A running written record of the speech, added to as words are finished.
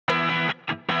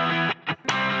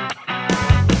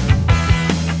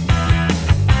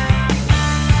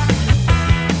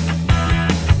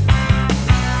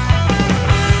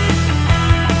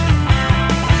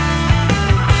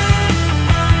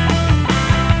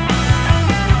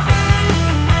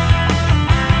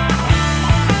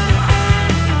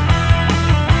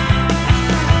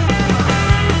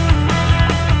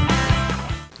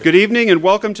Good evening and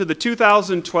welcome to the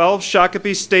 2012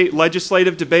 Shakopee State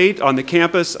Legislative Debate on the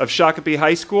campus of Shakopee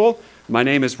High School. My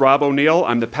name is Rob O'Neill.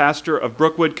 I'm the pastor of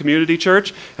Brookwood Community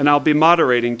Church, and I'll be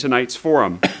moderating tonight's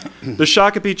forum. The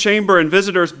Shakopee Chamber and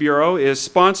Visitors Bureau is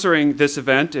sponsoring this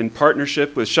event in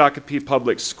partnership with Shakopee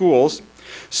Public Schools.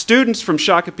 Students from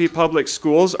Shakopee Public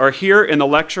Schools are here in the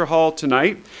lecture hall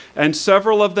tonight, and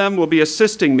several of them will be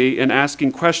assisting me in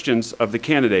asking questions of the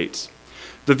candidates.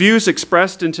 The views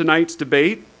expressed in tonight's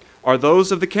debate are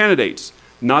those of the candidates,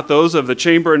 not those of the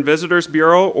Chamber and Visitors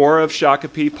Bureau or of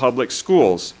Shakopee Public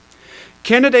Schools.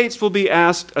 Candidates will be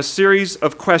asked a series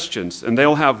of questions, and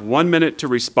they'll have 1 minute to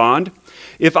respond.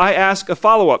 If I ask a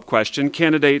follow-up question,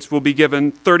 candidates will be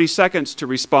given 30 seconds to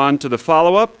respond to the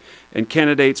follow-up, and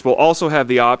candidates will also have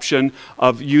the option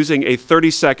of using a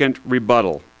 30-second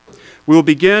rebuttal. We will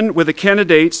begin with the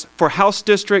candidates for House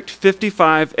District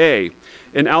 55A.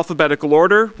 In alphabetical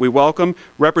order, we welcome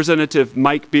Representative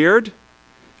Mike Beard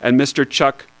and Mr.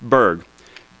 Chuck Berg.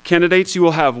 Candidates, you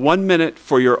will have 1 minute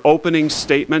for your opening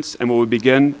statements, and we will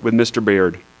begin with Mr.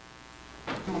 Beard.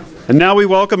 And now we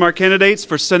welcome our candidates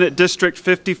for Senate District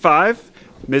 55,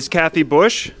 Ms. Kathy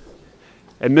Busch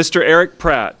and Mr. Eric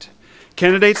Pratt.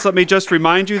 Candidates, let me just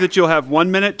remind you that you'll have 1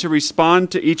 minute to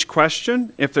respond to each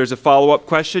question. If there's a follow-up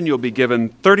question, you'll be given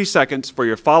 30 seconds for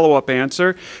your follow-up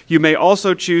answer. You may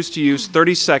also choose to use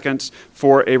 30 seconds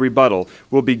for a rebuttal.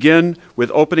 We'll begin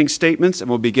with opening statements, and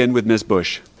we'll begin with Ms.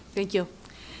 Busch. Thank you.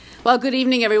 Well, good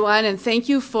evening, everyone, and thank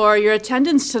you for your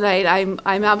attendance tonight. I'm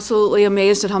absolutely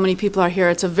amazed at how many people are here.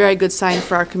 It's a very good sign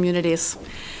for our communities.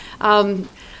 I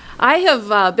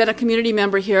have been a community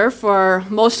member here for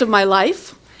most of my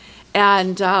life.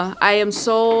 And I am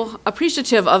so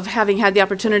appreciative of having had the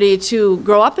opportunity to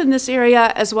grow up in this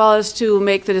area, as well as to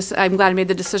make I'm glad I made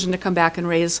the decision to come back and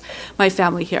raise my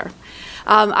family here.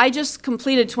 I just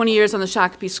completed 20 years on the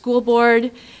Shakopee School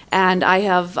Board, and I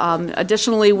have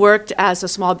additionally worked as a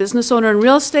small business owner in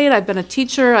real estate. I've been a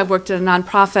teacher, I've worked at a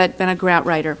nonprofit, been a grant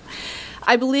writer.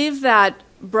 I believe that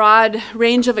broad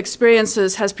range of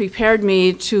experiences has prepared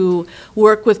me to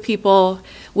work with people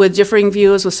with differing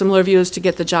views, with similar views, to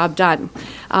get the job done.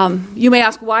 You may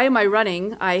ask, why am I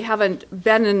running? I haven't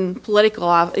been in political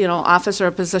office or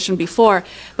a position before,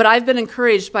 but I've been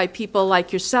encouraged by people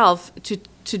like yourself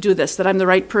to do this, that I'm the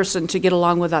right person to get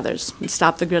along with others and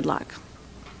stop the gridlock.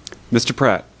 Mr.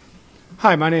 Pratt.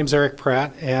 Hi, my name's Eric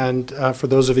Pratt, and for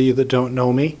those of you that don't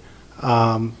know me,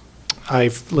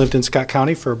 I've lived in Scott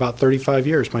County for about 35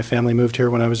 years. My family moved here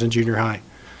when I was in junior high.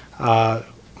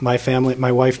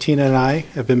 My wife Tina and I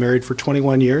have been married for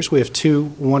 21 years. We have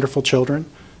two wonderful children,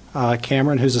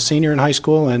 Cameron, who's a senior in high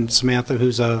school, and Samantha,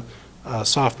 who's a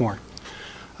sophomore.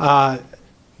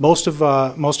 Most of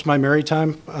my married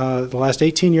time, the last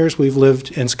 18 years, we've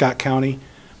lived in Scott County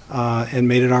and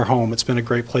made it our home. It's been a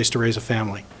great place to raise a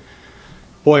family.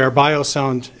 Boy, our bios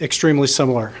sound extremely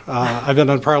similar. I've been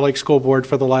on Pratt Lake School Board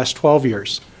for the last 12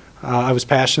 years. I was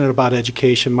passionate about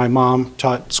education. My mom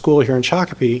taught school here in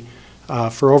Shakopee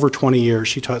for over 20 years.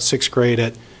 She taught 6th grade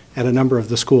at a number of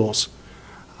the schools.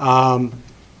 I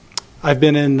have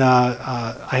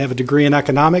a degree in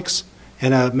economics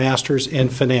and a master's in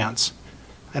finance.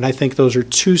 And I think those are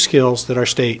two skills that our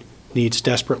state needs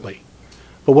desperately.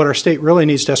 But what our state really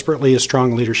needs desperately is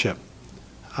strong leadership.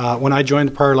 When I joined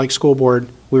the Pratt Lake School Board,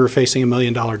 we were facing $1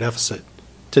 million deficit.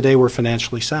 Today, we're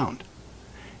financially sound.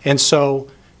 And so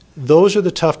those are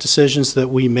the tough decisions that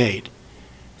we made.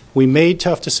 We made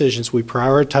tough decisions. We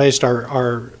prioritized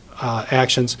our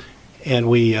actions, and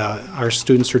our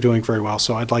students are doing very well.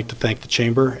 So I'd like to thank the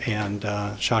Chamber and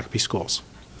Shakopee Schools.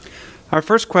 Our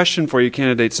first question for you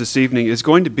candidates this evening is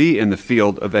going to be in the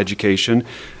field of education,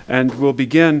 and we'll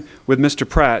begin with Mr.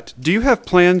 Pratt. Do you have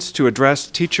plans to address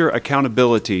teacher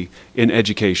accountability in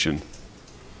education?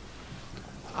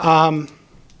 I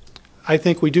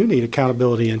think we do need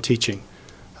accountability in teaching.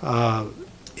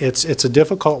 It's a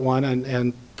difficult one,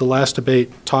 and the last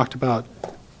debate talked about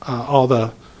all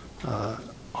the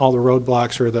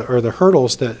roadblocks or the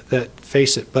hurdles that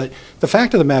face it. But the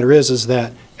fact of the matter is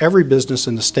that every business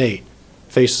in the state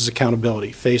faces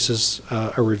accountability, faces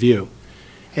a review.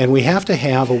 And we have to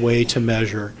have a way to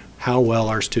measure how well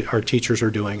our teachers are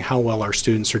doing, how well our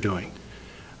students are doing.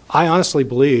 I honestly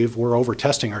believe we're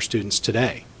over-testing our students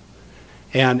today.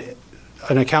 And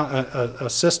a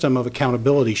system of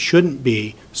accountability shouldn't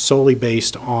be solely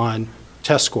based on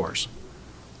test scores.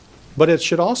 But it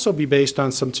should also be based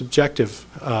on some subjective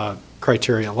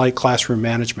criteria, like classroom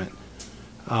management,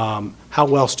 how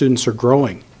well students are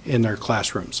growing in their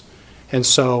classrooms. And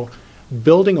so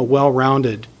building a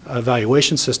well-rounded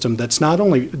evaluation system that's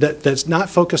not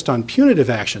focused on punitive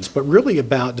actions, but really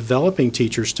about developing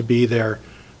teachers to be their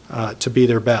to be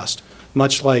their best,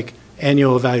 much like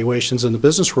annual evaluations in the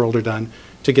business world are done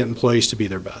to get employees to be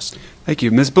their best. Thank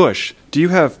you. Ms. Busch, do you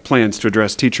have plans to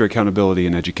address teacher accountability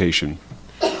in education?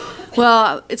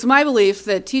 Well, it's my belief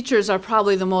that teachers are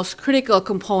probably the most critical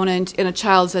component in a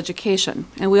child's education,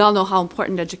 and we all know how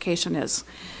important education is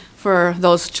for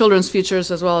those children's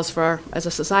futures as well as for, as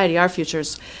a society, our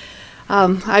futures.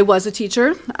 I was a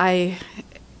teacher. I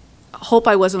hope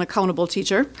I was an accountable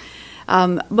teacher.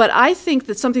 But I think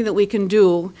that something that we can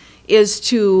do is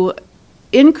to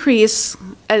increase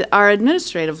our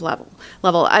administrative level.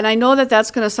 And I know that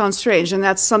that's going to sound strange, and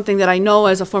that's something that I know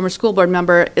as a former school board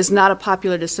member is not a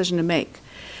popular decision to make.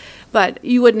 But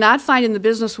you would not find in the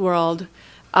business world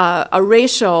a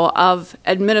ratio of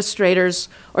administrators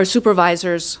or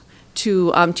supervisors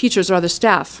to teachers or other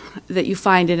staff that you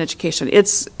find in education.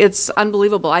 It's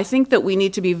unbelievable. I think that we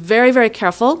need to be very, very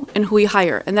careful in who we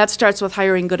hire, and that starts with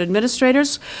hiring good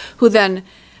administrators who then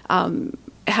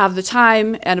have the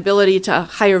time and ability to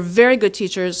hire very good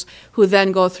teachers who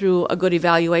then go through a good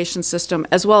evaluation system,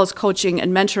 as well as coaching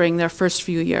and mentoring their first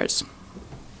few years.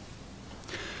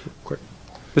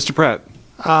 Mr. Pratt.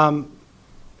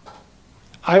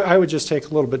 I would just take a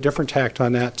little bit different tact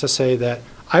on that to say that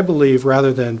I believe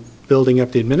rather than building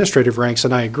up the administrative ranks,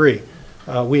 and I agree,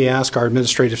 we ask our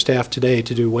administrative staff today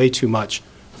to do way too much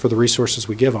for the resources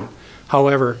we give them.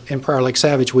 However, in Prior Lake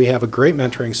Savage, we have a great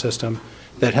mentoring system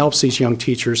that helps these young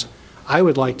teachers. I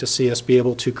would like to see us be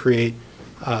able to create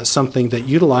something that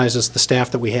utilizes the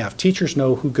staff that we have. Teachers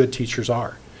know who good teachers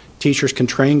are. Teachers can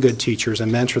train good teachers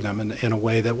and mentor them in a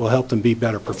way that will help them be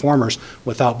better performers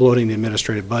without bloating the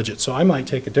administrative budget. So I might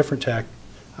take a different tack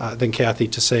than Kathy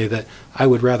to say that I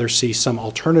would rather see some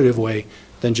alternative way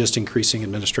than just increasing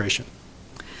administration.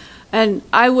 And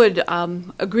I would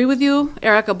agree with you,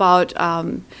 Eric, about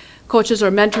coaches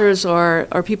or mentors or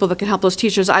people that can help those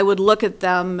teachers. I would look at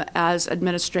them as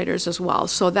administrators as well.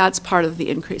 So that's part of the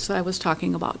increase that I was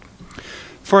talking about.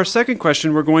 For our second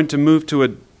question, we're going to move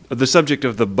to the subject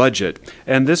of the budget.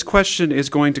 And this question is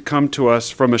going to come to us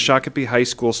from a Shakopee High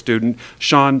School student,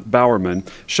 Sean Bowerman.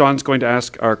 Sean's going to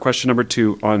ask our question number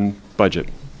 2 on budget.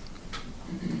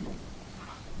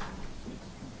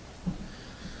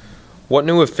 What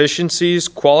new efficiencies,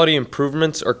 quality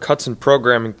improvements, or cuts in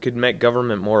programming could make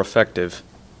government more effective?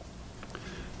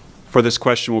 For this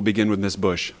question, we'll begin with Ms.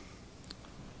 Busch.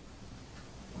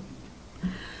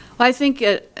 Well, I think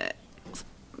in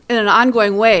an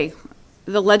ongoing way,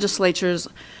 the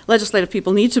legislative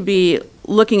people need to be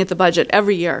looking at the budget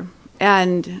every year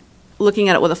and looking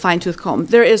at it with a fine-tooth comb.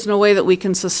 There is no way that we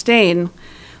can sustain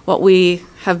what we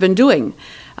have been doing.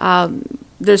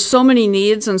 There's so many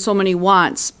needs and so many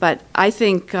wants, but I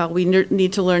think we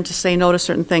need to learn to say no to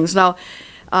certain things. Now,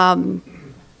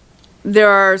 there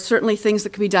are certainly things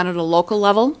that can be done at a local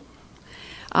level.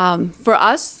 For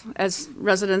us, as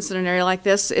residents in an area like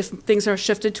this, if things are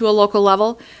shifted to a local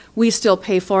level, we still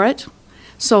pay for it.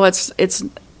 So it's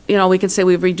you know, we can say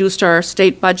we've reduced our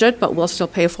state budget, but we'll still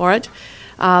pay for it.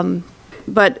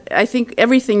 But I think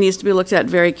everything needs to be looked at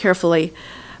very carefully.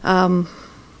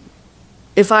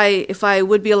 If I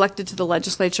would be elected to the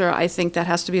legislature, I think that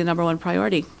has to be the #1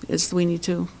 priority, is we need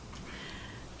to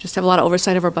just have a lot of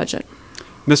oversight of our budget.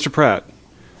 Mr. Pratt,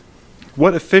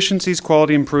 what efficiencies,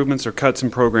 quality improvements, or cuts in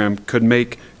program could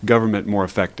make government more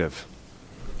effective?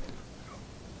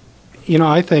 You know,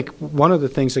 I think one of the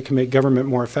things that can make government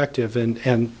more effective,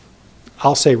 and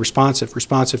I'll say responsive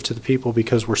to the people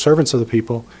because we're servants of the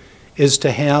people, is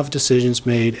to have decisions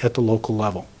made at the local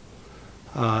level.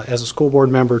 As a school board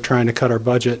member trying to cut our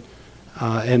budget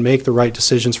and make the right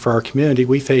decisions for our community,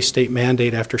 we face state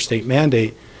mandate after state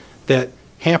mandate that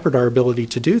hampered our ability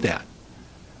to do that.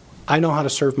 I know how to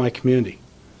serve my community.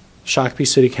 Shakopee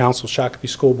City Council, Shakopee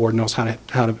School Board knows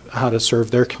how to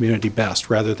serve their community best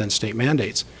rather than state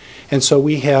mandates. And so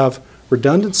we have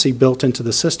redundancy built into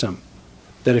the system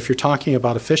that if you're talking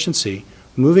about efficiency,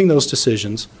 moving those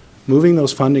decisions, moving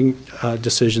those funding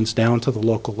decisions down to the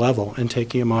local level and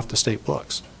taking them off the state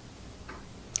books.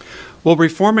 Well,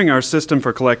 reforming our system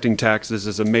for collecting taxes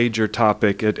is a major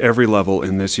topic at every level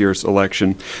in this year's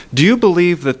election. Do you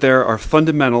believe that there are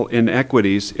fundamental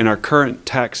inequities in our current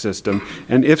tax system?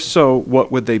 And if so,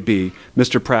 what would they be?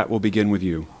 Mr. Pratt, we'll begin with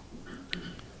you.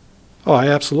 Oh, I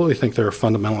absolutely think there are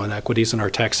fundamental inequities in our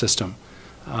tax system.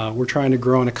 We're trying to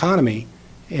grow an economy,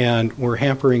 and we're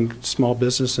hampering small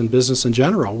business and business in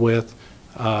general with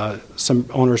some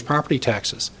owners' property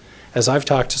taxes. As I've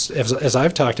talked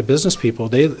to business people,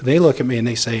 they look at me and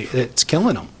they say it's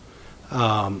killing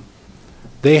them.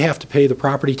 They have to pay the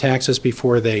property taxes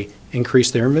before they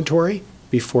increase their inventory,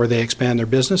 before they expand their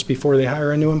business, before they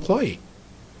hire a new employee.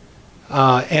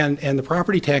 And the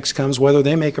property tax comes whether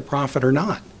they make a profit or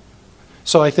not.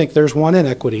 So I think there's one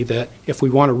inequity that if we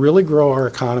want to really grow our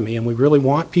economy and we really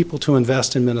want people to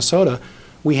invest in Minnesota,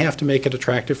 we have to make it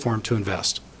attractive for them to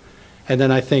invest. And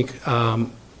then I think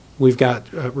we've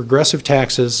got regressive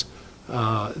taxes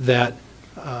that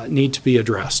need to be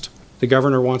addressed. The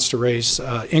governor wants to raise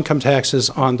income taxes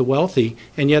on the wealthy,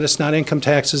 and yet it's not income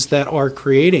taxes that are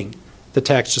creating the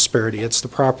tax disparity. It's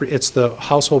the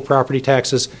household property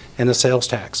taxes and the sales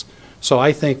tax. So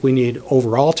I think we need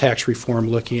overall tax reform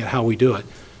looking at how we do it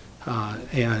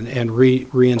and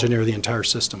re-engineer the entire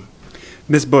system.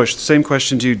 Ms. Busch, same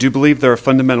question to you. Do you believe there are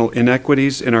fundamental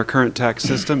inequities in our current tax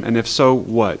system, and if so,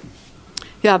 what?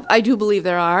 Yeah, I do believe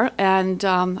there are, and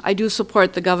I do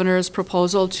support the governor's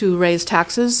proposal to raise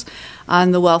taxes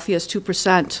on the wealthiest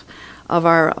 2% of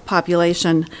our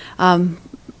population.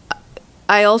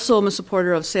 I also am a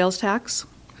supporter of sales tax.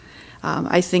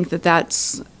 I think that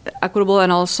that's equitable,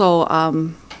 and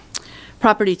also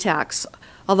property tax.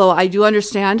 Although I do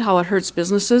understand how it hurts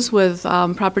businesses with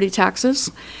property taxes.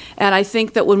 And I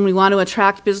think that when we want to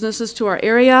attract businesses to our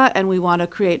area and we want to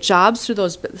create jobs through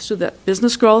the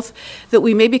business growth, that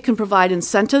we maybe can provide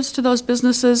incentives to those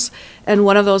businesses, and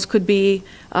one of those could be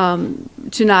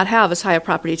to not have as high a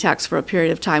property tax for a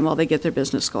period of time while they get their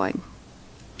business going.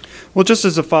 Well, just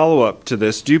as a follow-up to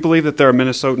this, do you believe that there are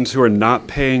Minnesotans who are not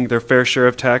paying their fair share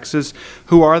of taxes?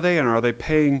 Who are they, and are they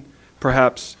paying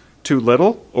perhaps too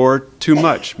little or too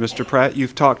much? Mr. Pratt,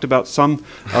 you've talked about some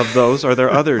of those. Are there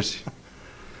others?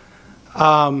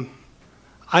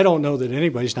 I don't know that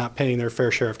anybody's not paying their fair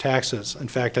share of taxes. In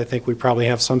fact, I think we probably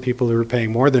have some people who are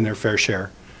paying more than their fair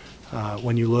share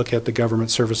when you look at the government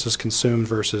services consumed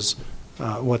versus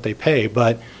what they pay.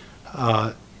 But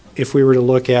if we were to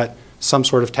look at some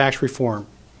sort of tax reform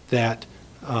that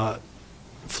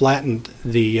flattened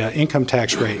the income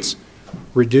tax rates,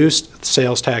 reduced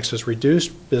sales taxes,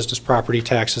 reduced business property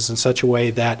taxes in such a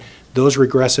way that those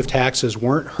regressive taxes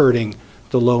weren't hurting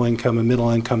the low-income and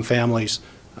middle-income families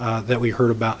that we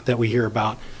hear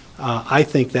about, I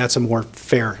think that's a more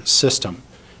fair system.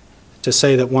 To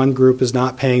say that one group is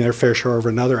not paying their fair share over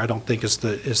another, I don't think is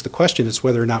the question. It's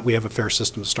whether or not we have a fair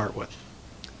system to start with.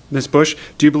 Ms. Busch,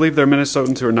 do you believe there are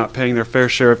Minnesotans who are not paying their fair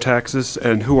share of taxes,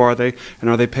 and who are they, and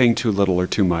are they paying too little or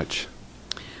too much?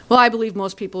 Well, I believe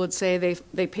most people would say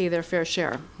they pay their fair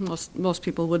share. Most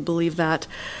people would believe that.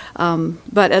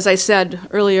 But as I said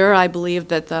earlier, I believe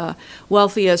that the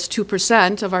wealthiest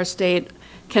 2% of our state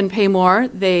can pay more.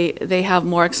 They have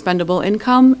more expendable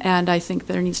income, and I think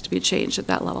there needs to be a change at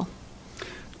that level.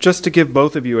 Just to give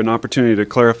both of you an opportunity to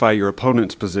clarify your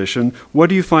opponent's position, what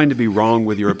do you find to be wrong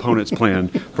with your opponent's plan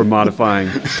for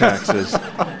modifying taxes?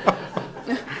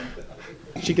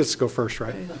 She gets to go first,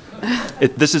 right?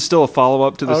 This is still a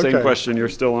follow-up to the same question. You're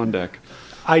still on deck.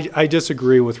 I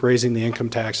disagree with raising the income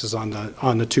taxes on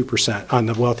the 2%, on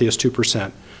the wealthiest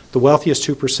 2%. The wealthiest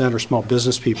 2% are small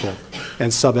business people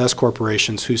and sub-S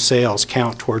corporations whose sales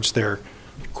count towards their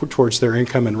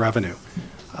income and revenue.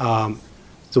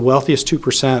 The wealthiest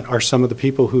 2% are some of the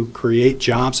people who create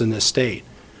jobs in this state.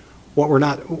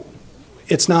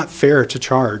 It's not fair to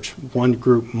charge one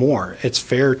group more. It's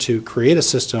fair to create a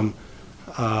system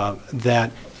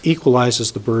that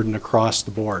equalizes the burden across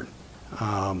the board,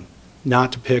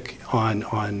 not to pick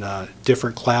on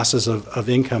different classes of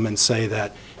income and say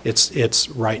that it's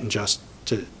right and just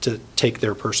to take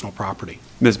their personal property.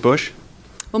 Ms. Busch?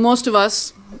 Well, most of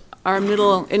us are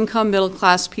middle-income,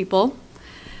 middle-class people,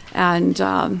 and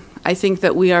I think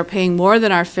that we are paying more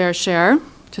than our fair share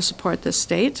to support this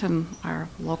state and our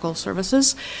local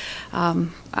services.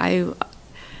 I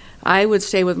would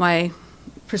stay with my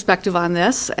perspective on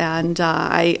this, and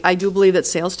I do believe that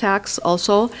sales tax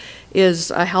also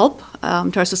is a help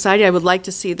to our society. I would like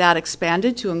to see that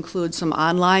expanded to include some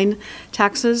online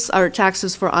taxes, or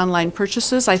taxes for online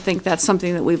purchases. I think that's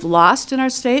something that we've lost in our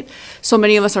state. So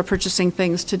many of us are purchasing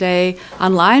things today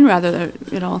online rather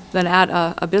than at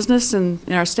a business in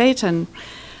our state, and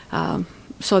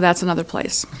so that's another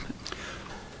place.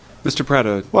 Mr.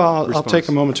 Pratt, well, I'll take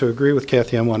a moment to agree with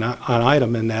Kathy on one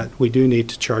item, in that we do need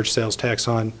to charge sales tax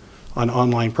on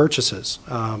online purchases.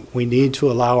 We need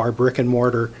to allow our brick and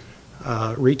mortar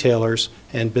retailers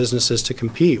and businesses to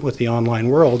compete with the online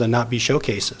world and not be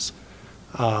showcases.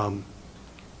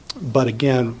 But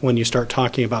again, when you start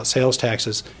talking about sales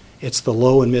taxes, it's the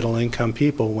low and middle income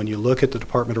people, when you look at the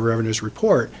Department of Revenue's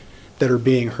report, that are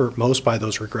being hurt most by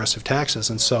those regressive taxes.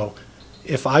 And so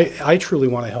if I truly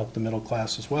want to help the middle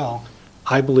class as well,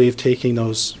 I believe taking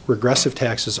those regressive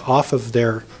taxes off of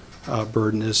their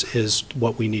burden is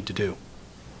what we need to do.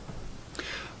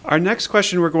 Our next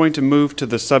question, we're going to move to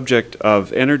the subject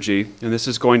of energy, and this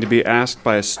is going to be asked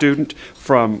by a student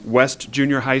from West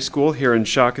Junior High School here in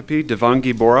Shakopee,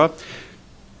 Devangi Bora.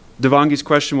 Devangi's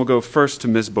question will go first to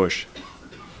Ms. Busch.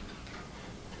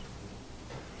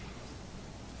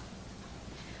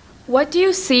 What do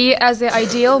you see as the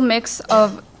ideal mix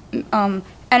of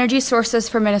energy sources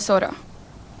for Minnesota?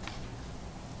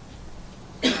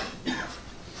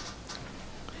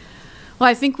 Well,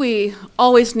 I think we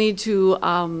always need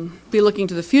to be looking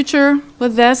to the future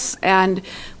with this, and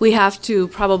we have to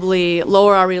probably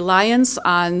lower our reliance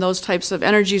on those types of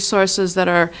energy sources that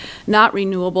are not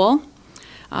renewable,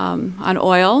 on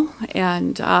oil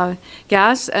and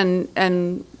gas,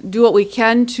 and do what we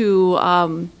can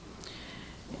to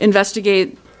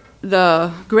investigate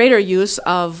the greater use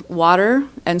of water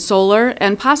and solar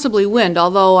and possibly wind,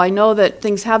 although I know that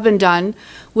things have been done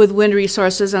with wind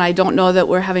resources, and I don't know that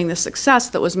we're having the success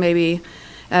that was maybe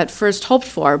at first hoped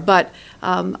for. But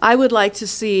I would like to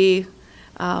see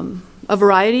a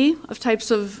variety of types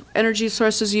of energy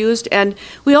sources used, and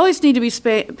we always need to be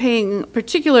paying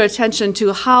particular attention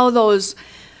to how those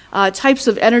types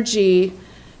of energy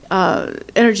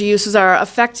uses are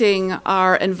affecting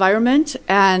our environment,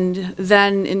 and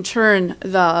then in turn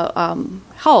the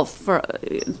health for,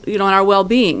 and our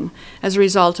well-being as a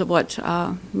result of what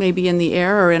may be in the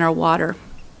air or in our water.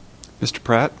 Mr.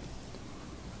 Pratt?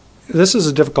 This is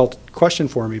a difficult question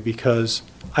for me because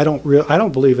I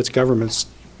don't believe it's government's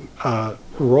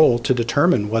role to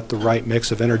determine what the right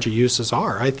mix of energy uses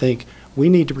are. I think we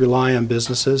need to rely on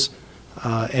businesses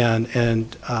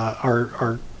and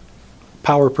our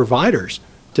power providers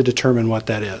to determine what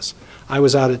that is. I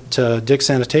was out at Dick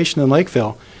Sanitation in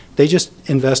Lakeville. They just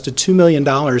invested $2 million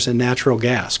in natural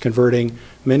gas, converting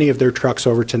many of their trucks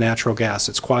over to natural gas.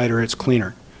 It's quieter, it's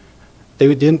cleaner.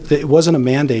 It wasn't a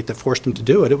mandate that forced them to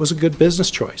do it. It was a good business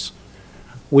choice.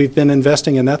 We've been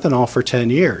investing in ethanol for 10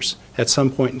 years. At some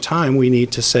point in time, we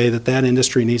need to say that that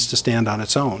industry needs to stand on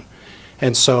its own.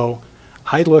 And so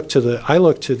I look to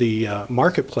the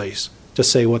marketplace to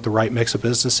say what the right mix of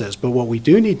business is. But what we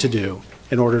do need to do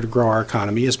in order to grow our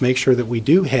economy is make sure that we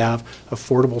do have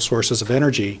affordable sources of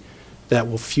energy that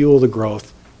will fuel the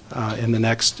growth in the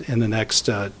next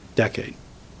decade.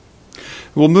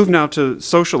 We'll move now to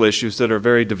social issues that are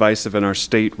very divisive in our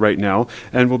state right now,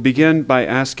 and we'll begin by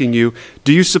asking you,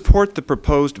 do you support the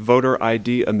proposed voter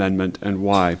ID amendment and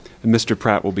why? And Mr.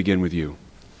 Pratt, will begin with you.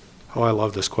 Oh, I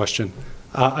love this question.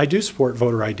 I do support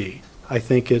voter ID. I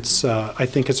think it's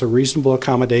a reasonable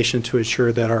accommodation to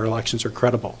ensure that our elections are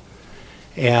credible.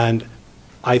 And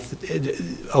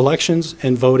elections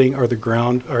and voting are the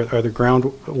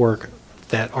groundwork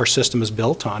that our system is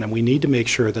built on, and we need to make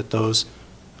sure that those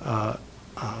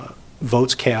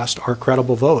votes cast are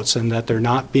credible votes and that they're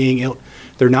not being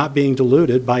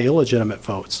diluted by illegitimate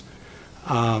votes.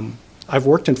 I've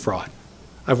worked in fraud.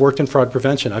 I've worked in fraud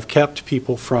prevention. I've kept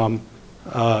people from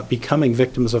becoming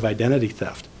victims of identity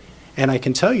theft. And I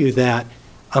can tell you that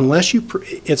unless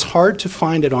it's hard to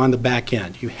find it on the back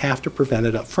end. You have to prevent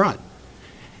it up front.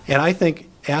 And I think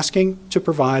asking to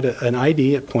provide an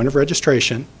ID at point of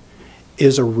registration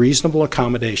is a reasonable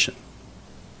accommodation.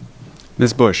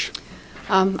 Ms. Busch.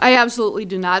 I absolutely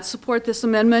do not support this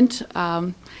amendment.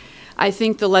 I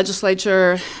think the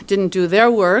legislature didn't do their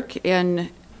work in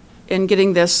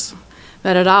getting this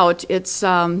vetted out. It's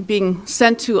being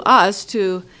sent to us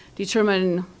to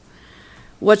determine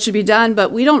what should be done,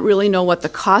 but we don't really know what the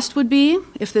cost would be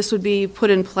if this would be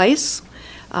put in place.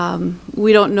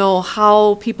 We don't know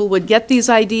how people would get these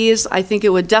IDs. I think it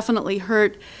would definitely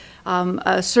hurt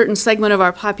a certain segment of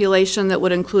our population that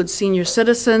would include senior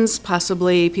citizens,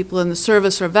 possibly people in the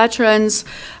service or veterans,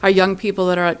 our young people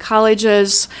that are at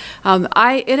colleges.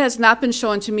 It has not been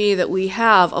shown to me that we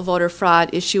have a voter fraud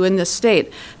issue in this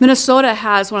state. Minnesota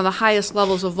has one of the highest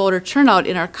levels of voter turnout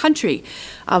in our country.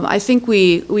 I think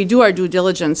we do our due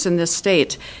diligence in this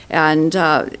state, and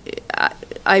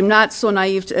I'm not so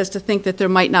naive as to think that there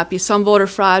might not be some voter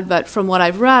fraud, but from what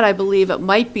I've read, I believe it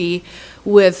might be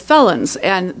with felons,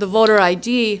 and the voter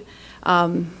ID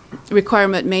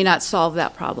requirement may not solve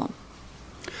that problem.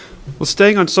 Well,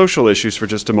 staying on social issues for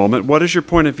just a moment, what is your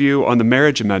point of view on the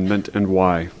marriage amendment and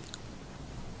why?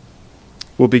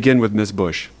 We'll begin with Ms.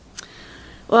 Busch.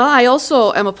 Well, I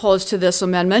also am opposed to this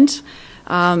amendment.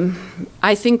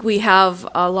 I think we have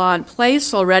a law in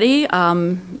place already,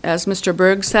 as Mr.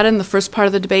 Berg said in the first part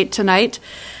of the debate tonight.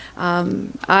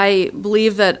 I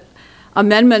believe that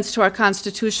amendments to our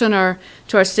Constitution or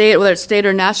to our state, whether it's state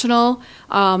or national,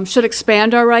 should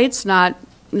expand our rights, not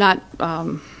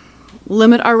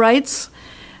limit our rights.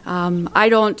 I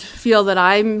don't feel that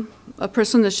I'm a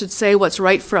person that should say what's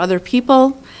right for other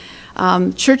people.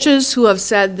 Churches who have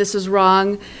said this is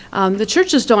wrong, the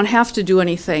churches don't have to do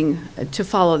anything to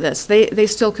follow this. They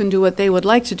still can do what they would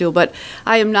like to do, but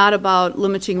I am not about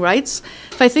limiting rights.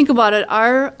 If I think about it,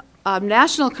 our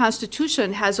national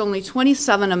constitution has only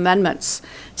 27 amendments.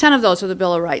 10 of those are the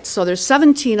Bill of Rights, so there's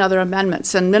 17 other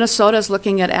amendments, and Minnesota is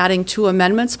looking at adding 2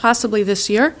 amendments possibly this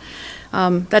year.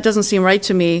 That doesn't seem right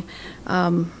to me.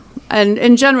 And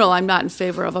in general, I'm not in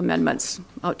favor of amendments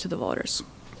out to the voters.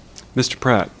 Mr.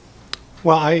 Pratt.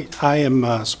 Well, I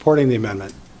am supporting the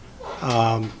amendment.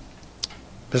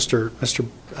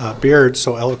 Mr. Beard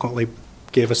so eloquently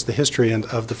gave us the history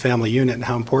of the family unit and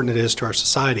how important it is to our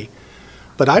society.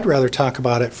 But I'd rather talk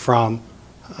about it from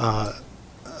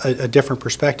a different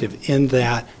perspective, in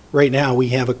that right now we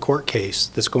have a court case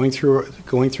that's going through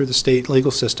the state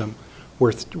legal system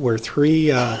where 3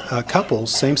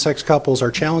 couples, same-sex couples, are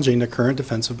challenging the current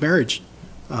defense of marriage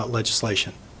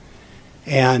legislation.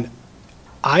 And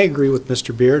I agree with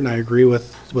Mr. Beard, and I agree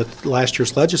with last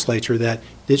year's legislature, that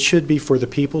it should be for the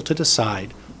people to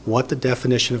decide what the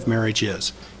definition of marriage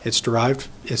is. It's derived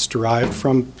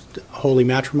from holy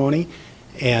matrimony,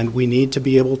 and we need to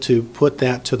be able to put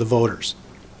that to the voters.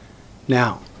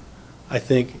 Now, I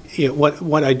think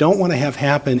what I don't want to have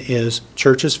happen is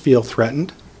churches feel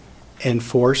threatened and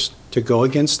forced to go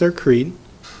against their creed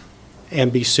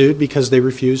and be sued because they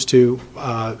refuse to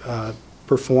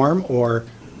perform or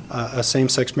a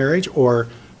same-sex marriage, or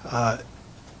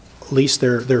lease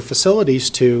their facilities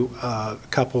to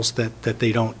couples that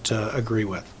they don't agree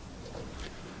with.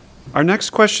 Our next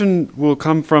question will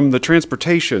come from the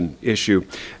transportation issue,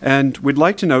 and we'd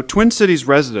like to know, Twin Cities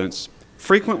residents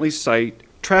frequently cite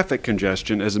traffic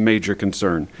congestion as a major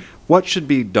concern. What should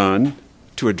be done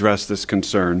to address this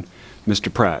concern,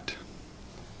 Mr. Pratt?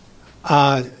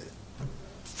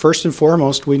 First and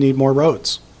foremost, we need more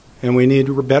roads, and we need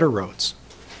better roads.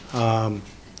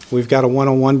 We've got a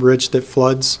 101 bridge that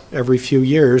floods every few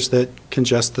years that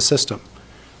congests the system.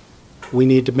 We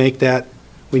need to make that,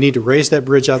 we need to raise that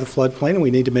bridge out of the floodplain, and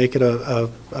we need to make it a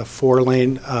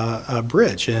 4-lane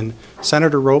bridge. And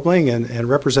Senator Roebling and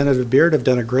Representative Beard have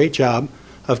done a great job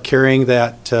of carrying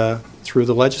that through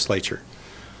the legislature.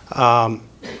 I'm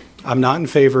not in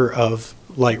favor of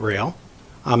light rail.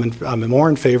 I'm more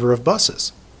in favor of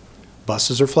buses.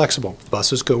 Buses are flexible.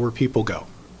 Buses go where people go.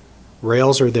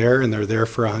 Rails are there, and they're there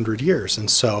for 100 years. And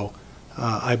so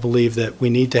I believe that we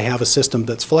need to have a system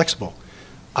that's flexible.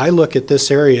 I look at this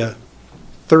area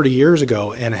 30 years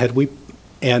ago, and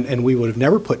we would have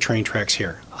never put train tracks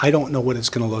here. I don't know what it's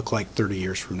going to look like 30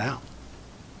 years from now.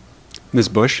 Ms.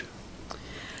 Busch?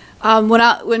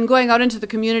 When going out into the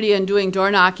community and doing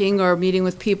door knocking or meeting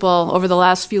with people over the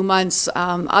last few months,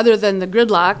 other than the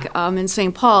gridlock in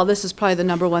St. Paul, this is probably the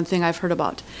 #1 thing I've heard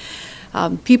about.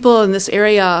 People in this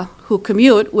area who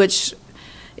commute, which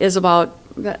is about,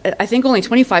 I think only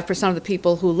 25% of the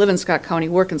people who live in Scott County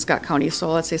work in Scott County,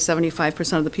 so let's say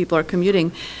 75% of the people are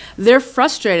commuting. They're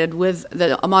frustrated with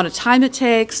the amount of time it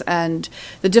takes and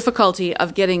the difficulty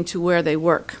of getting to where they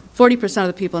work. 40% of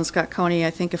the people in Scott County,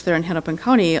 I think if they're in Hennepin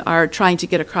County, are trying to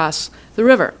get across the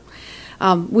river.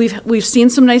 We've seen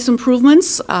some nice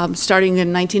improvements starting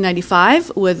in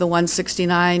 1995 with the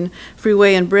 169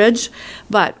 freeway and bridge,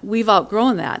 but we've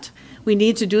outgrown that. We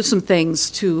need to do some things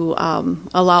to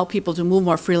allow people to move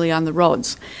more freely on the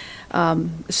roads.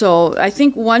 So I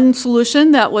think one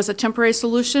solution that was a temporary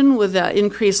solution with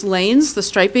increased lanes, the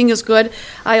striping is good.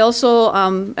 I also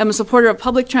am a supporter of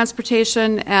public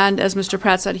transportation, and as Mr.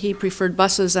 Pratt said, he preferred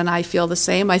buses, and I feel the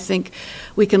same. I think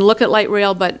we can look at light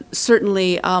rail, but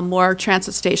certainly more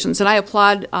transit stations. And I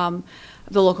applaud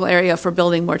the local area for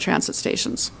building more transit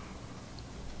stations.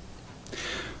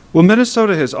 Well,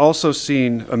 Minnesota has also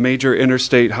seen a major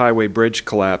interstate highway bridge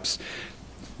collapse.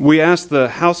 We asked the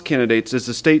House candidates, is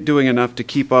the state doing enough to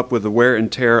keep up with the wear and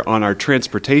tear on our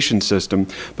transportation system?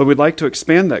 But we'd like to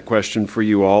expand that question for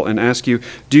you all and ask you,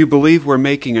 do you believe we're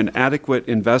making an adequate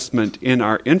investment in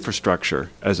our infrastructure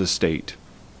as a state?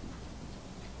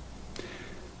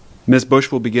 Ms.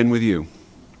 Busch, we'll begin with you.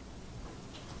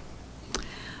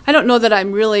 I don't know that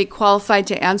I'm really qualified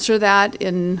to answer that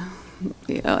in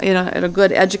a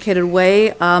good, educated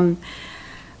way.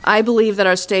 I believe that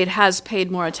our state has paid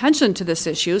more attention to this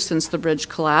issue since the bridge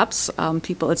collapse.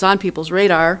 It's on people's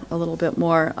radar a little bit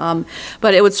more.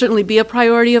 But it would certainly be a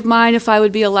priority of mine if I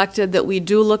would be elected, that we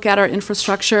do look at our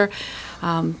infrastructure.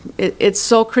 It's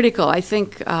so critical. I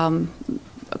think a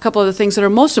couple of the things that are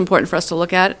most important for us to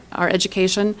look at are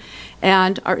education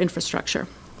and our infrastructure.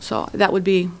 So that would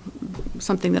be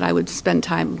something that I would spend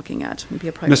time looking at and be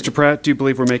a priority. Mr. Pratt, do you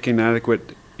believe we're making an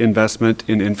adequate investment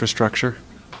in infrastructure?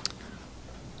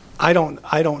 I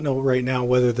don't know right now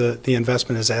whether the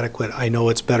investment is adequate. I know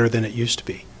it's better than it used to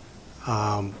be.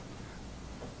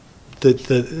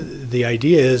 The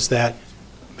idea is that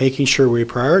making sure we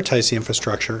prioritize the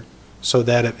infrastructure so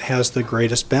that it has the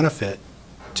greatest benefit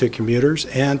to commuters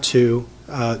and to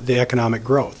the economic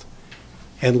growth,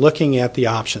 and looking at the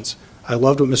options. I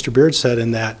loved what Mr. Beard said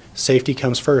in that safety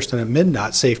comes first, and at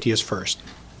MnDOT, safety is first.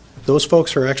 Those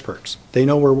folks are experts. They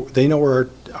know where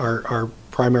our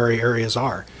primary areas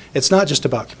are. It's not just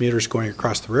about commuters going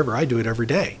across the river. I do it every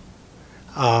day.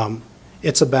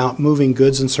 It's about moving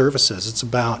goods and services. It's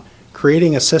about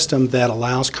creating a system that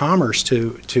allows commerce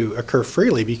to occur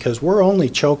freely, because we're only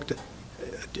choked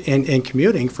in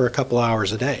commuting for a couple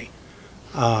hours a day.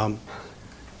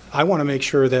 I want to make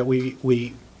sure that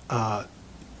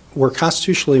we're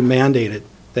constitutionally mandated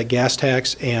that gas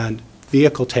tax and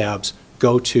vehicle tabs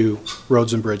go to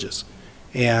roads and bridges.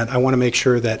 And I want to make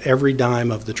sure that every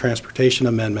dime of the transportation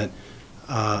amendment,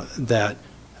 that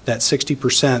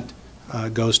 60%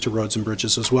 goes to roads and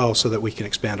bridges as well, so that we can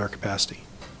expand our capacity.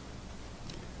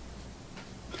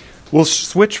 We'll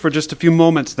switch for just a few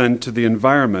moments then to the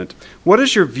environment. What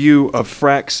is your view of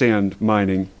frac sand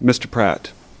mining, Mr.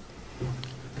 Pratt?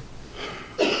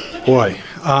 Boy,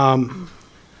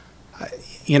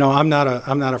 you know, I'm not a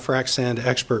frac sand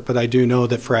expert, but I do know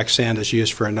that frac sand is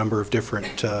used for a number of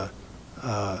different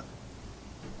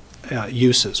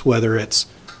uses, whether it's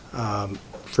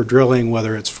for drilling,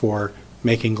 whether it's for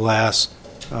making glass,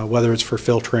 whether it's for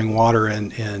filtering water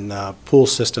in pool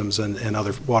systems and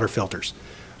other water filters.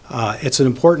 It's an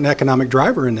important economic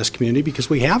driver in this community because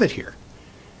we have it here.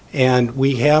 And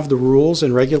we have the rules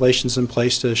and regulations in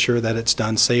place to assure that it's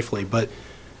done safely. But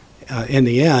in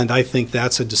the end, I think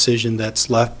that's a decision that's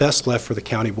best left for the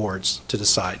county boards to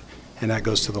decide. And that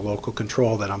goes to the local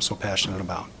control that I'm so passionate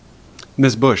about.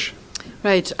 Ms. Busch.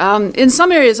 Right. In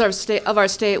some areas of our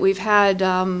state, we've had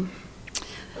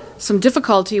some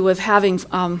difficulty with having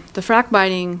the frac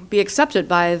mining be accepted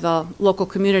by the local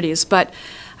communities. But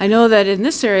I know that in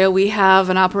this area we have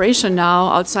an operation now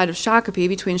outside of Shakopee,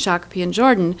 between Shakopee and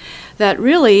Jordan, that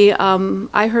really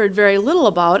I heard very little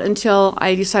about until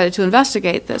I decided to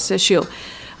investigate this issue.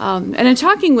 And in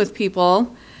talking with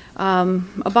people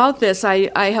about this,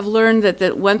 I have learned that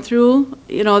it went through,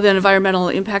 you know, the environmental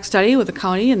impact study with the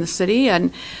county and the city,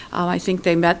 and I think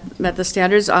they met the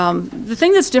standards. The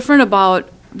thing that's different about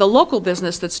the local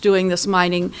business that's doing this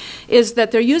mining is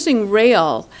that they're using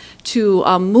rail to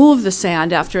move the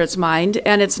sand after it's mined,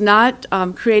 and it's not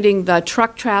creating the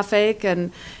truck traffic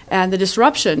and the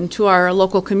disruption to our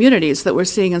local communities that we're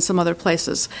seeing in some other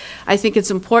places. I think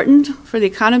it's important for the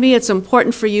economy. It's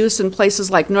important for use in places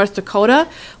like North Dakota,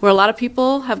 where a lot of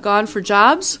people have gone for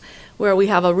jobs, where we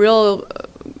have a real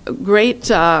great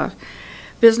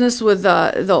business with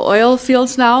the oil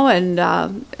fields now,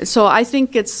 and so I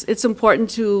think it's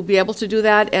important to be able to do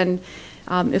that. And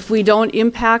if we don't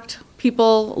impact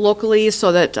people locally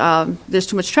so that there's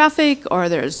too much traffic or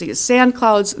there's these sand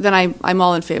clouds, then I'm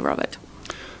all in favor of it.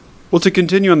 Well, to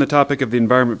continue on the topic of the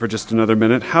environment for just another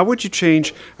minute, how would you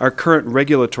change our current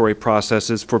regulatory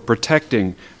processes for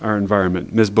protecting our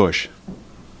environment? Ms. Busch.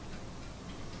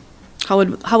 How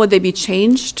would they be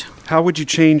changed? How would you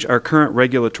change our current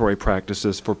regulatory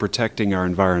practices for protecting our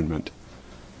environment?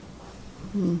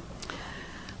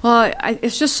 Well,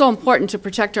 it's just so important to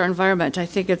protect our environment. I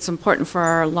think it's important for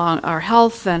our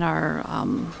health and our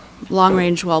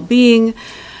long-range well-being.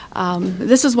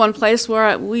 This is one place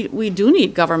where we do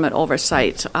need government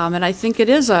oversight, and I think it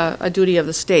is a duty of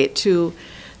the state to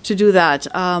do that.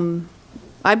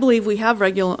 I believe we have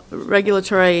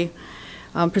regulatory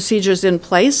procedures in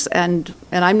place, and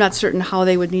I'm not certain how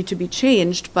they would need to be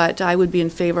changed, but I would be in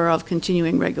favor of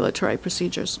continuing regulatory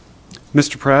procedures.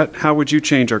 Mr. Pratt, how would you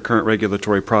change our current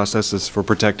regulatory processes for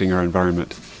protecting our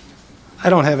environment? I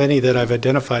don't have any that I've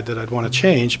identified that I'd want to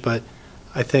change, but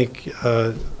I think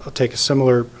I'll take a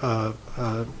similar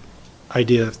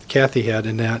idea that Kathy had,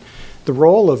 in that the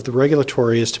role of the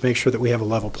regulatory is to make sure that we have a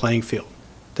level playing field,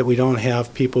 that we don't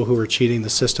have people who are cheating the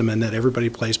system, and that everybody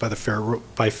plays by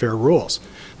fair rules.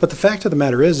 But the fact of the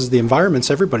matter is the environment's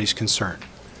everybody's concern.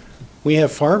 We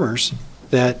have farmers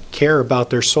that care about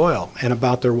their soil and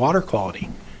about their water quality.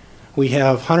 We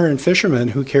have hunter and fishermen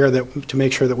who care to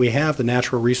make sure that we have the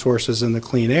natural resources and the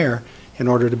clean air in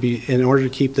order to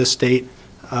keep this state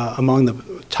among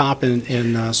the top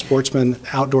in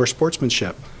outdoor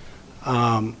sportsmanship.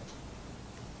 The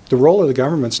role of the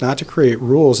government is not to create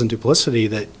rules and duplicity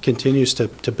that continues to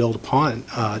build upon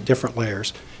different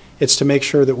layers. It's to make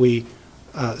sure that we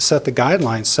set the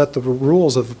guidelines, set the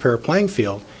rules of a fair playing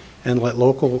field, and let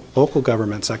local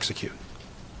governments execute.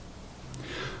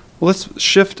 Well, let's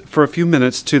shift for a few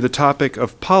minutes to the topic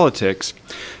of politics.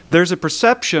 There's a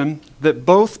perception that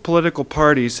both political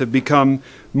parties have become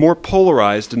more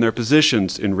polarized in their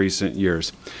positions in recent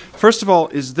years. First of all,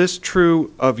 is this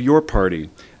true of your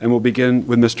party? And we'll begin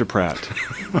with Mr. Pratt.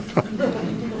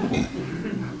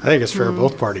 I think it's fair of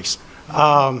both parties.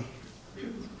 Of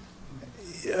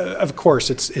course,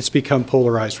 it's become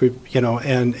polarized.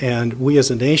 And we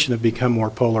as a nation have become more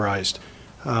polarized.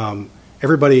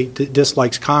 Everybody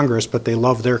dislikes Congress, but they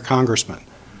love their congressman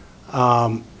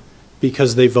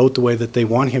because they vote the way that they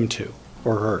want him to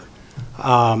or her.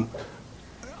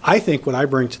 I think what I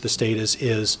bring to the state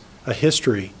is a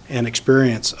history and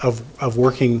experience of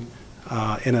working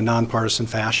in a nonpartisan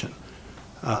fashion.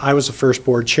 I was the first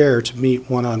board chair to meet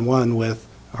one-on-one with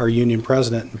our union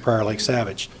president in Prior Lake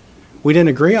Savage. We didn't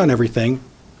agree on everything,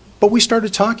 but we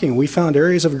started talking. We found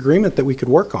areas of agreement that we could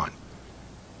work on.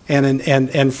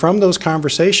 And from those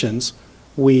conversations,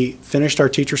 we finished our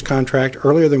teacher's contract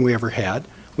earlier than we ever had.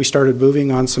 We started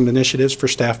moving on some initiatives for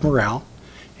staff morale,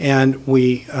 and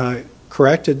we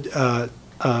corrected a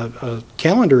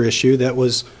calendar issue that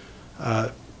was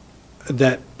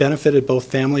that benefited both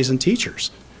families and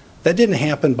teachers. That didn't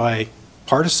happen by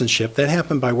partisanship. That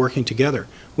happened by working together.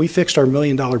 We fixed our $1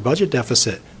 million budget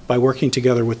deficit by working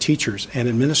together with teachers and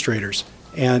administrators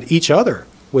and each other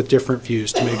with different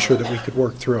views to make sure that we could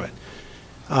work through it.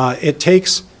 It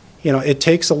takes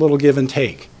a little give and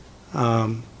take,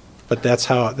 but that's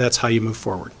how you move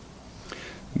forward.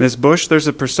 Ms. Busch, there's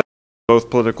a perception that both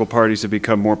political parties have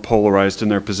become more polarized in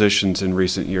their positions in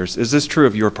recent years. Is this true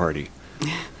of your party?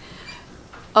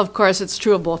 Of course, it's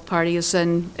true of both parties,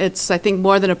 and it's, I think,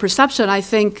 more than a perception. I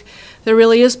think there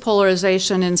really is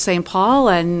polarization in St. Paul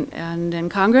and in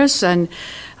Congress, and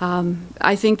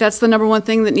I think that's the number one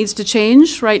thing that needs to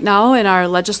change right now in our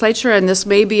legislature, and this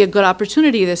may be a good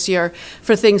opportunity this year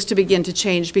for things to begin to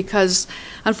change because,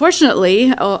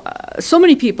 unfortunately, so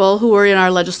many people who were in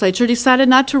our legislature decided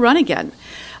not to run again.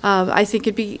 I think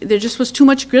there just was too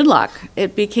much gridlock.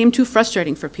 It became too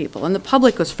frustrating for people, and the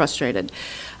public was frustrated.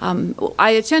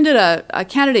 I attended a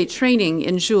candidate training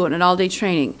in June, an all-day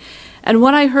training, and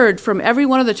what I heard from every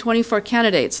one of the 24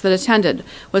 candidates that attended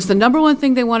was the number one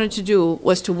thing they wanted to do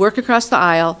was to work across the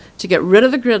aisle, to get rid of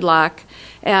the gridlock,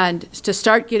 and to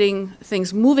start getting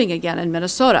things moving again in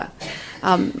Minnesota.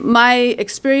 My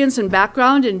experience and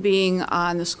background in being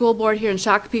on the school board here in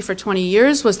Shakopee for 20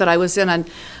 years was that I was in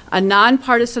a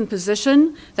nonpartisan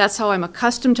position. That's how I'm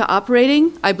accustomed to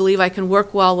operating. I believe I can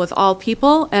work well with all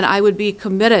people, and I would be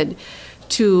committed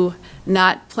to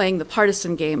not playing the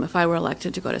partisan game if I were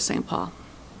elected to go to St. Paul.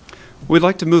 We'd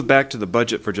like to move back to the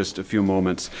budget for just a few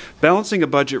moments. Balancing a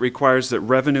budget requires that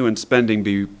revenue and spending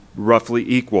be roughly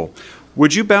equal.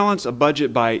 Would you balance a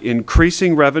budget by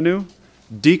increasing revenue,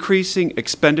 decreasing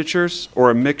expenditures,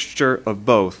 or a mixture of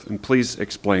both? And please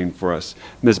explain for us.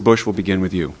 Ms. Busch, we'll begin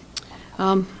with you.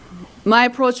 My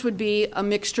approach would be a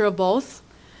mixture of both.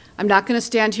 I'm not going to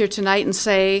stand here tonight and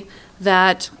say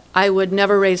that I would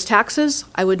never raise taxes.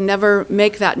 I would never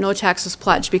make that no taxes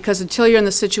pledge because until you're in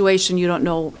the situation, you don't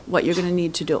know what you're going to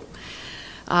need to do.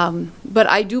 But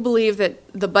I do believe that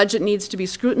the budget needs to be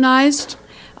scrutinized.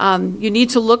 You need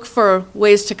to look for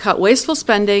ways to cut wasteful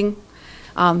spending,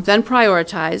 then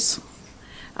prioritize,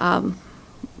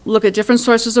 look at different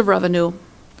sources of revenue,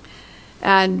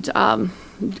 and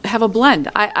have a blend.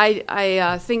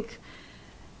 I think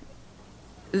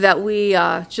that we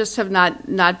just have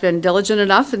not been diligent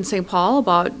enough in St. Paul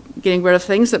about getting rid of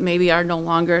things that maybe are no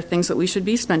longer things that we should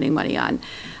be spending money on.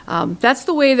 That's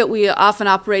the way that we often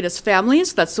operate as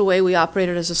families. That's the way we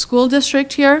operated as a school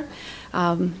district here.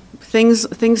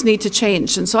 Things need to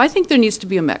change, and so I think there needs to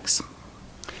be a mix.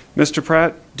 Mr.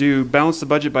 Pratt, do you balance the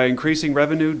budget by increasing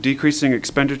revenue, decreasing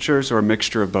expenditures, or a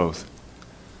mixture of both?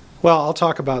 Well, I'll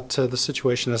talk about the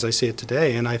situation as I see it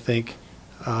today, and I think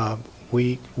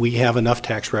we have enough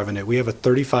tax revenue. We have a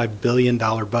 $35 billion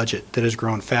budget that has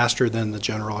grown faster than the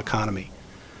general economy.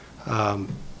 I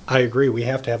agree, we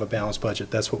have to have a balanced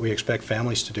budget. That's what we expect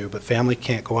families to do, but family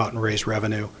can't go out and raise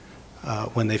revenue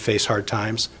when they face hard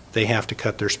times. They have to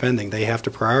cut their spending. They have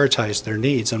to prioritize their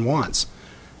needs and wants.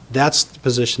 That's the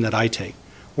position that I take.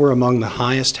 We're among the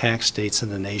highest tax states in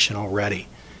the nation already.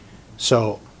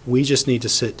 So we just need to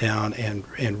sit down and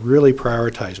really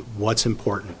prioritize what's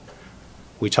important.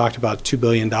 We talked about $2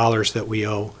 billion that we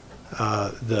owe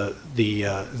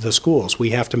the schools. We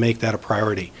have to make that a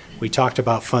priority. We talked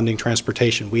about funding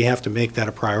transportation. We have to make that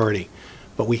a priority.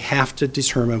 But we have to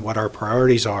determine what our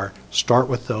priorities are, start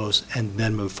with those, and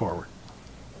then move forward.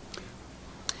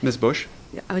 Ms. Busch?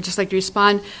 I would just like to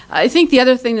respond. I think the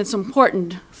other thing that's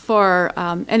important for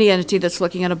any entity that's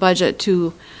looking at a budget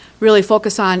to really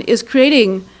focus on is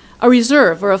creating a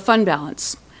reserve or a fund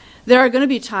balance. There are going to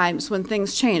be times when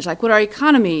things change, like with our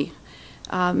economy.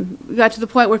 We got to the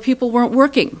point where people weren't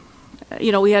working.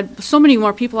 You know, we had so many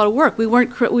more people out of work. We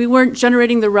weren't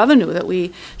generating the revenue that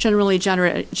we generally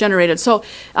generated. So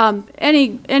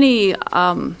any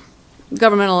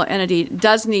governmental entity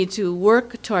does need to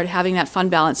work toward having that fund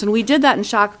balance, and we did that in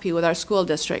Shakopee with our school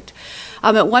district.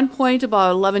 At one point,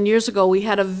 about 11 years ago, we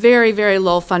had a very, very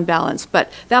low fund balance,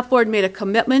 but that board made a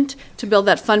commitment to build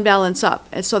that fund balance up,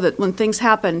 and so that when things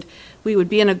happened, we would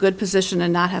be in a good position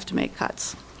and not have to make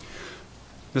cuts.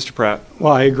 Mr. Pratt.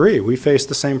 Well, I agree. We faced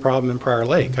the same problem in Prior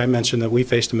Lake. I mentioned that we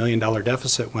faced $1 million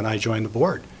deficit when I joined the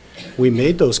board. We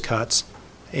made those cuts,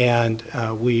 and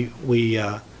we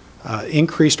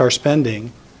increased our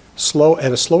spending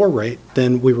at a slower rate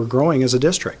than we were growing as a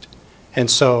district. And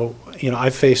so, you know,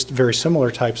 I've faced very similar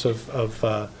types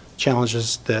of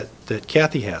challenges that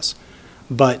Kathy has.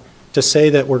 But to say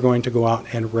that we're going to go out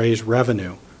and raise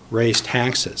revenue, raise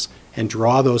taxes, and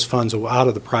draw those funds out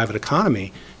of the private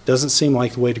economy doesn't seem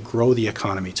like the way to grow the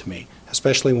economy to me,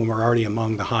 especially when we're already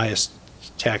among the highest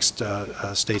taxed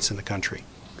states in the country.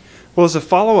 Well, as a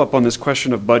follow-up on this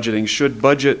question of budgeting, should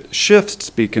budget shifts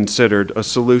be considered a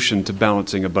solution to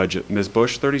balancing a budget? Ms.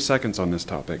 Busch, 30 seconds on this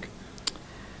topic.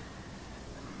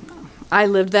 I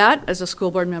lived that as a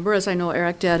school board member, as I know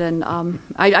Eric did, and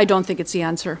I don't think it's the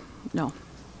answer. No,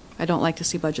 I don't like to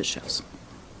see budget shifts.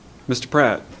 Mr.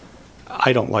 Pratt.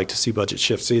 I don't like to see budget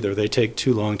shifts either. They take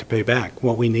too long to pay back.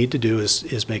 What we need to do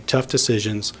is make tough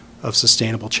decisions of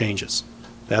sustainable changes.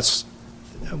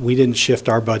 We didn't shift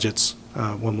our budgets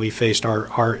when we faced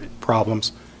our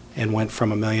problems and went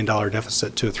from $1 million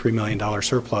deficit to a $3 million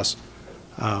surplus.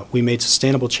 We made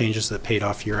sustainable changes that paid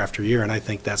off year after year, and I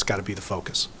think that's got to be the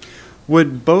focus.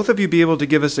 Would both of you be able to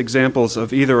give us examples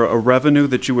of either a revenue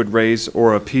that you would raise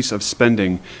or a piece of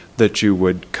spending that you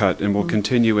would cut? And we'll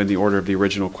continue in the order of the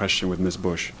original question with Ms.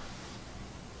 Busch.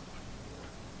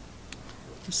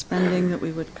 The spending that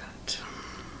we would cut.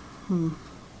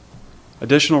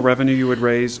 Additional revenue you would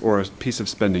raise or a piece of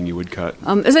spending you would cut?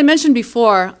 As I mentioned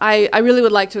before, I really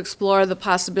would like to explore the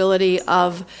possibility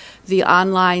of the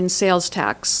online sales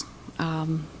tax.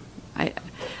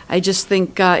 I just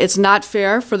think it's not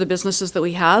fair for the businesses that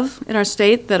we have in our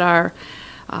state that are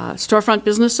storefront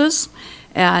businesses,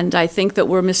 and I think that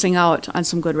we're missing out on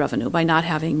some good revenue by not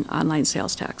having online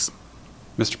sales tax.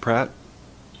 Mr. Pratt?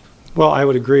 Well, I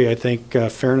would agree. I think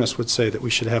fairness would say that we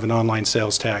should have an online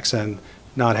sales tax and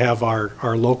not have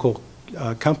our local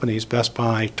companies, Best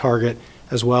Buy, Target,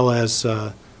 as well as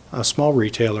small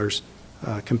retailers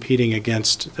competing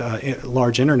against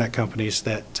large internet companies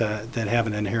that have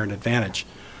an inherent advantage.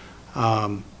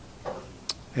 And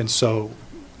so,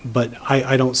 but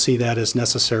I don't see that as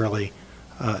necessarily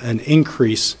an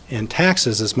increase in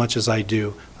taxes as much as I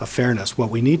do a fairness. What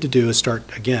we need to do is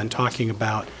start, again, talking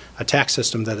about a tax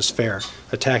system that is fair,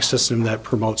 a tax system that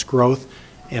promotes growth,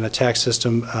 and a tax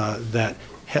system that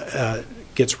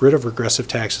gets rid of regressive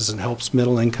taxes and helps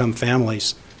middle-income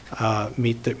families have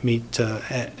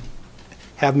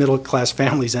middle-class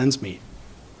families' ends meet.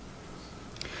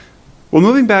 Well,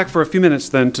 moving back for a few minutes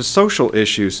then to social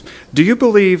issues, do you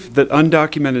believe that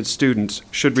undocumented students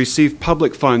should receive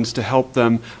public funds to help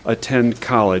them attend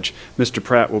college? Mr.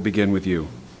 Pratt, we'll begin with you.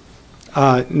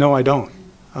 No, I don't.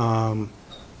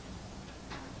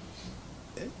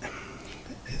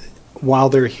 While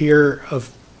they're here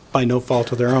by no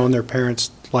fault of their own, their parents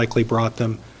likely brought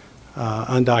them.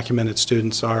 Undocumented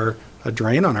students are a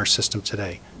drain on our system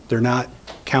today. They're not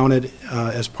counted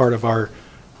as part of our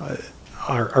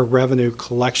revenue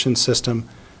collection system,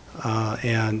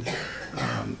 and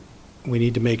we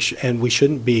need to make sure, and we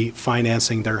shouldn't be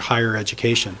financing their higher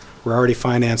education. We're already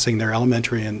financing their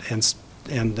elementary and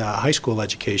high school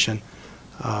education,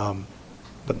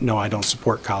 but no, I don't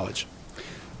support college.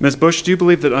 Ms. Busch, do you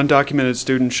believe that undocumented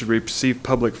students should receive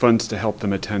public funds to help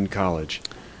them attend college?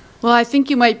 Well, I think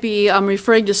you might be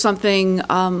referring to something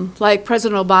like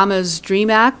President Obama's DREAM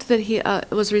Act that he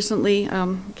was recently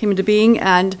came into being,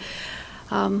 and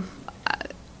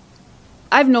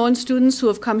I've known students who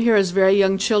have come here as very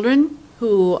young children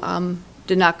who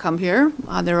did not come here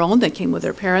on their own. They came with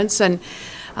their parents, and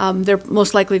they're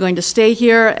most likely going to stay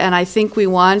here, and I think we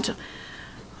want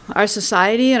our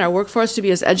society and our workforce to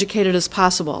be as educated as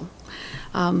possible.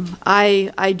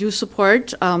 I do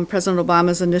support President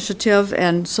Obama's initiative,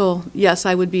 and so, yes,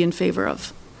 I would be in favor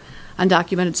of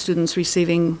undocumented students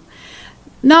receiving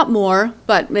not more,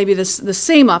 but maybe the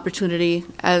same opportunity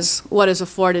as what is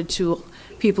afforded to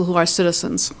people who are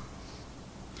citizens.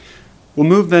 We'll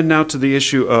move then now to the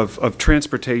issue of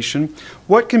transportation.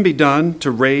 What can be done to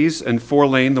raise and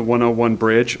four-lane the 101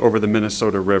 bridge over the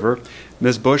Minnesota River?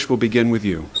 Ms. Busch, we'll begin with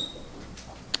you.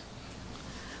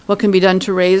 What can be done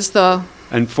to raise the...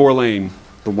 And four-lane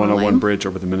the 101 Four-lane? bridge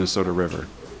over the Minnesota River.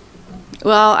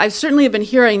 Well, I certainly have been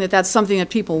hearing that that's something that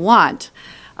people want.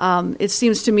 It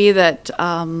seems to me that,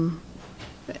 from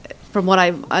what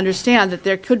I understand, that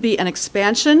there could be an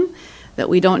expansion, that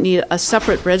we don't need a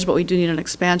separate bridge, but we do need an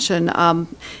expansion.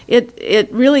 It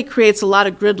really creates a lot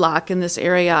of gridlock in this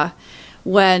area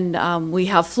when we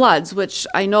have floods, which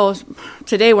I know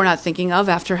today we're not thinking of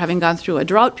after having gone through a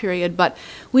drought period, but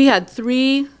we had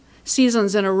 3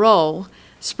 seasons in a row,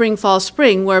 spring, fall,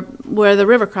 spring, where the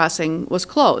river crossing was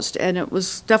closed, and it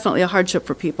was definitely a hardship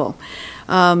for people.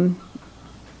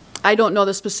 I don't know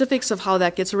the specifics of how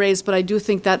that gets raised, but I do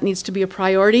think that needs to be a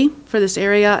priority for this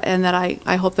area, and that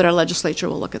I hope that our legislature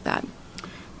will look at that.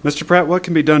 Mr. Pratt, what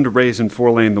can be done to raise and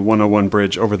four-lane the 101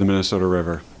 bridge over the Minnesota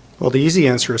River? Well, the easy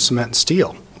answer is cement and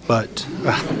steel, but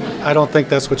I don't think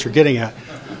that's what you're getting at.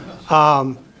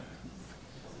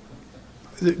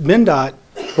 MnDOT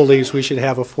believes we should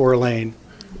have a 4-lane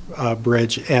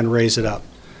bridge and raise it up.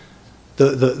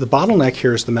 The bottleneck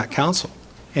here is the Met Council,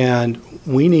 and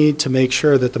we need to make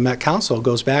sure that the Met Council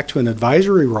goes back to an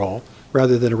advisory role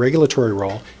rather than a regulatory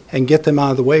role and get them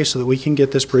out of the way so that we can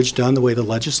get this bridge done the way the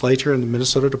legislature and the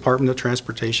Minnesota Department of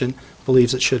Transportation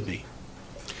believes it should be.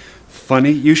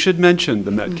 Funny, you should mention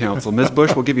the Met Council. Ms.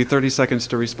 Busch, we'll give you 30 seconds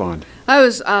to respond. I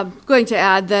was going to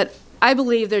add that I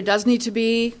believe there does need to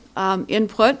be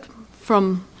input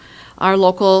from our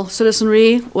local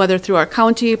citizenry, whether through our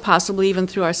county, possibly even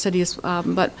through our cities,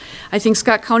 but I think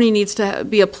Scott County needs to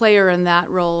be a player in that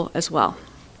role as well.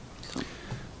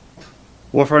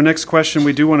 Well, for our next question,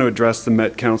 we do want to address the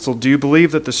Met Council. Do you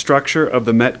believe that the structure of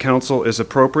the Met Council is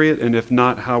appropriate, and if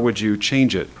not, how would you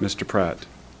change it, Mr. Pratt?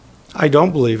 I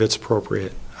don't believe it's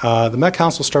appropriate. The Met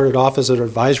Council started off as an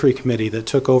advisory committee that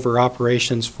took over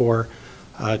operations for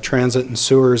transit and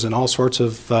sewers and all sorts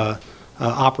of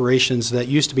operations that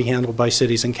used to be handled by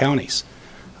cities and counties.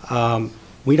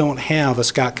 We don't have a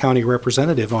Scott County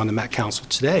representative on the Met Council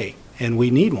today, and we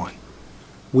need one.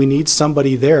 We need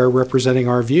somebody there representing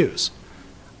our views.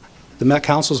 The Met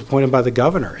Council is appointed by the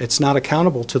governor. It's not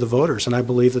accountable to the voters, and I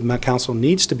believe that the Met Council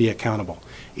needs to be accountable,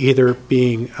 either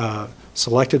being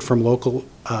selected from local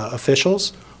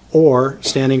officials or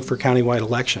standing for countywide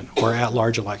election or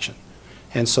at-large election.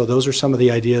 And so those are some of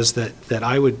the ideas that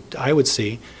I would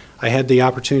see. I had the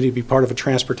opportunity to be part of a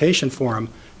transportation forum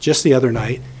just the other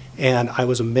night, and I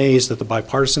was amazed at the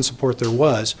bipartisan support there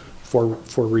was for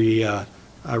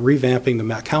revamping the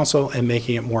Met Council and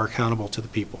making it more accountable to the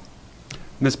people.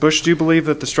 Ms. Busch, do you believe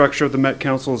that the structure of the Met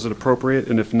Council is appropriate,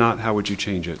 and if not, how would you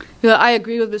change it? Yeah, I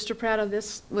agree with Mr. Pratt on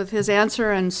this, with his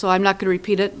answer, and so I'm not going to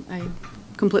repeat it. I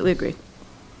completely agree.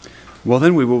 Well,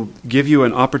 then we will give you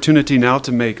an opportunity now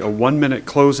to make a 1-minute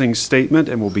closing statement,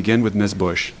 and we'll begin with Ms.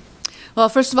 Busch. Well,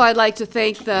 first of all, I'd like to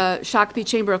thank the Shakopee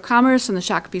Chamber of Commerce and the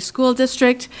Shakopee School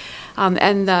District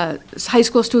and the high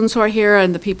school students who are here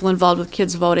and the people involved with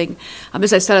kids voting.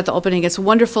 As I said at the opening, it's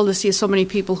wonderful to see so many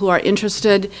people who are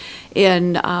interested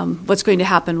in what's going to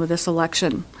happen with this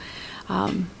election.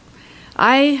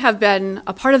 I have been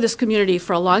a part of this community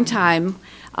for a long time.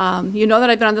 You know that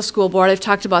I've been on the school board. I've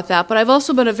talked about that. But I've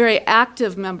also been a very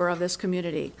active member of this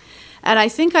community. And I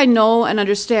think I know and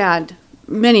understand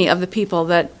many of the people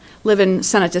that live in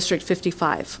Senate District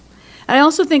 55. And I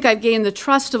also think I've gained the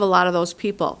trust of a lot of those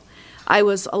people. I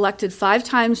was elected 5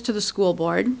 times to the school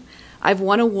board. I've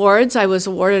won awards. I was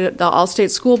awarded the All-State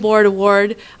School Board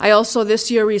Award. I also this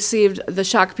year received the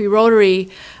Shakopee Rotary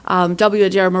W.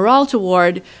 Adair Maralt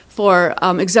Award for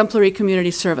exemplary community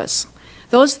service.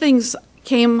 Those things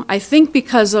came, I think,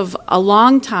 because of a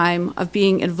long time of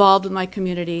being involved in my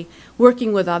community,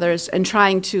 working with others, and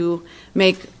trying to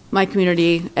make my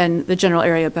community and the general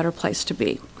area a better place to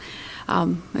be.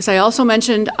 As I also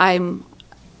mentioned, I'm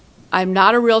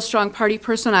not a real strong party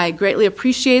person. I greatly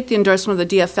appreciate the endorsement of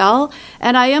the DFL,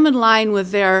 and I am in line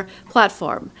with their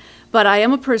platform. But I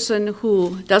am a person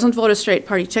who doesn't vote a straight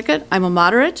party ticket. I'm a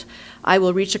moderate. I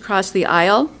will reach across the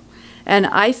aisle, and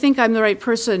I think I'm the right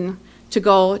person to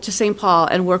go to St. Paul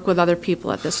and work with other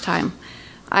people at this time.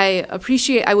 I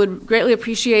would greatly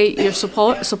appreciate your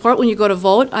support when you go to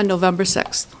vote on November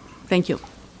 6th. Thank you.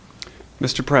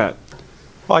 Mr. Pratt.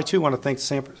 Well, I too want to thank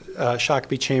the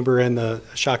Shakopee Chamber and the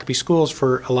Shakopee Schools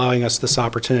for allowing us this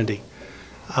opportunity.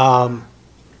 I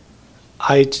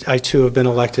too have been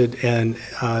elected in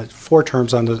 4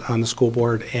 terms on the school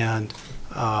board and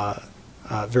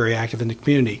very active in the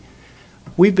community.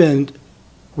 We've been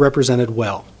represented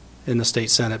well. in the state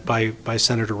Senate by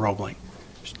Senator Roebling.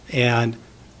 And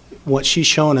what she's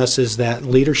shown us is that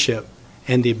leadership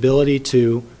and the ability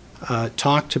to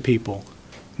talk to people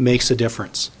makes a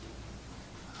difference.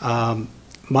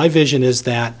 My vision is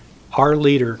that our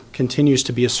leader continues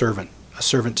to be a servant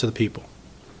to the people.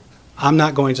 I'm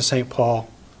not going to St. Paul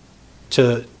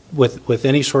with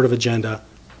any sort of agenda.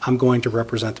 I'm going to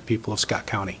represent the people of Scott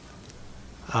County.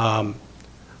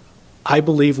 I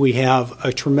believe we have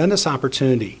a tremendous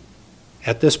opportunity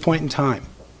at this point in time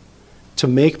to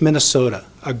make Minnesota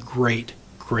a great,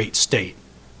 great state,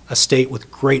 a state with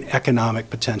great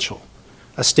economic potential,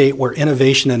 a state where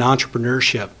innovation and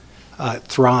entrepreneurship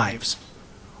thrives,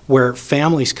 where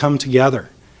families come together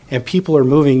and people are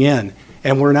moving in.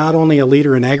 And we're not only a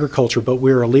leader in agriculture, but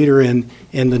we're a leader in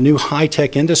the new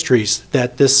high-tech industries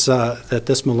that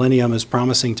this millennium is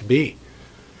promising to be.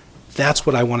 That's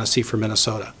what I want to see for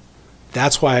Minnesota.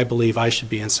 That's why I believe I should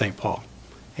be in St. Paul.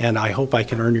 And I hope I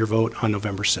can earn your vote on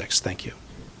November 6th. Thank you.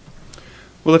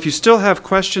 Well, if you still have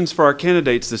questions for our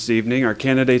candidates this evening, our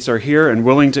candidates are here and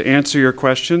willing to answer your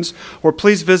questions, or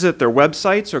please visit their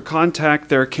websites or contact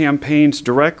their campaigns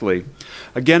directly.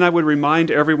 Again, I would remind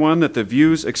everyone that the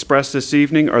views expressed this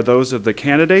evening are those of the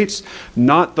candidates,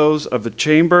 not those of the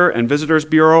Chamber and Visitors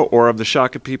Bureau or of the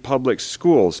Shakopee Public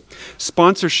Schools.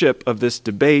 Sponsorship of this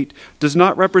debate does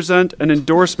not represent an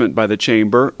endorsement by the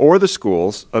Chamber or the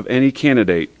schools of any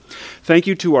candidate. Thank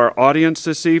you to our audience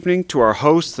this evening, to our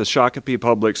hosts, the Shakopee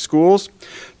Public Schools,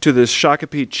 to the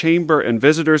Shakopee Chamber and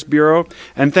Visitors Bureau,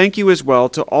 and thank you as well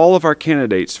to all of our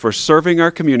candidates for serving our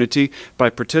community by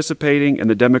participating in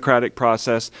the democratic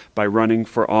process by running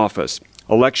for office.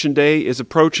 Election Day is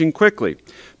approaching quickly.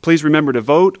 Please remember to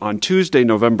vote on Tuesday,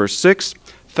 November 6th.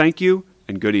 Thank you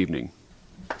and good evening.